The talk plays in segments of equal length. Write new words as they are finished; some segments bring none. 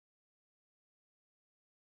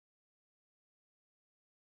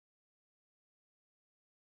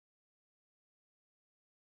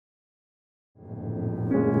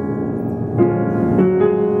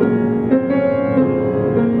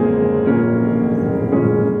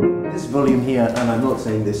volume here, and I'm not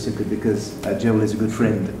saying this simply because Joel is a good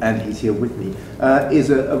friend and he's here with me, is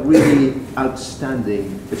a really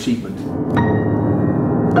outstanding achievement.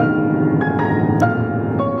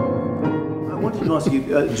 I wanted to ask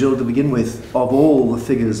you, Joel, to begin with, of all the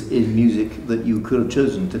figures in music that you could have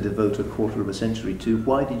chosen to devote a quarter of a century to,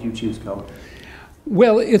 why did you choose Cowell?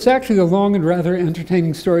 Well, it's actually a long and rather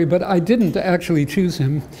entertaining story, but I didn't actually choose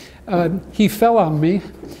him. He fell on me.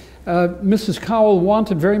 Mrs. Cowell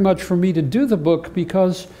wanted very much for me to do the book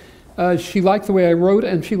because she liked the way I wrote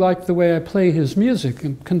and she liked the way I play his music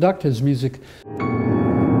and conduct his music.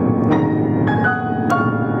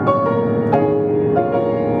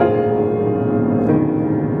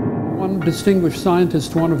 One distinguished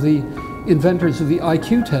scientist, one of the inventors of the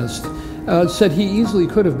IQ test, said he easily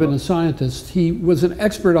could have been a scientist. He was an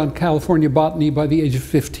expert on California botany by the age of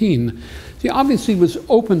 15. He obviously was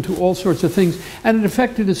open to all sorts of things, and it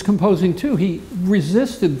affected his composing too. He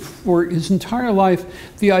resisted for his entire life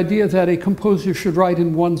the idea that a composer should write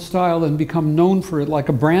in one style and become known for it, like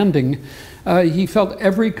a branding. He felt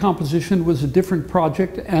every composition was a different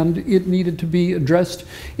project and it needed to be addressed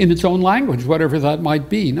in its own language, whatever that might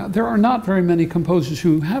be. Now, there are not very many composers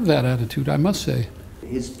who have that attitude, I must say.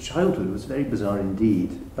 His childhood was very bizarre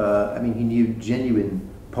indeed. I mean, he knew genuine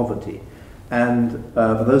poverty. And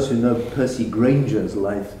for those who know Percy Grainger's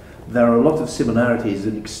life, there are a lot of similarities,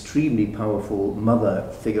 an extremely powerful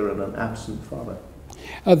mother figure and an absent father.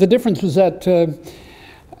 The difference was that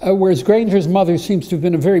whereas Grainger's mother seems to have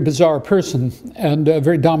been a very bizarre person and a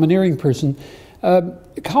very domineering person,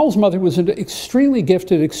 Cowell's mother was an extremely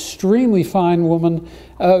gifted, extremely fine woman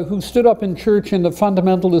who stood up in church in a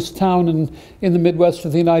fundamentalist town in the Midwest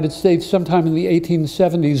of the United States sometime in the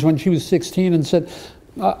 1870s when she was 16 and said,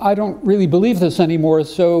 I don't really believe this anymore,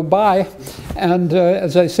 so bye. And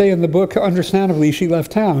as I say in the book, understandably, she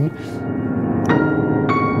left town.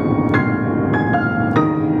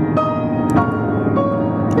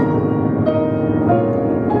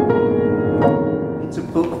 It's a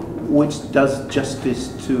book which does justice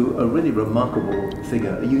to a really remarkable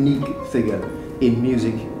figure, a unique figure in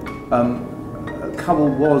music. Cowell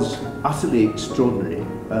was utterly extraordinary,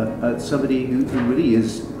 somebody who really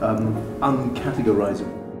is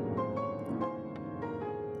uncategorizable.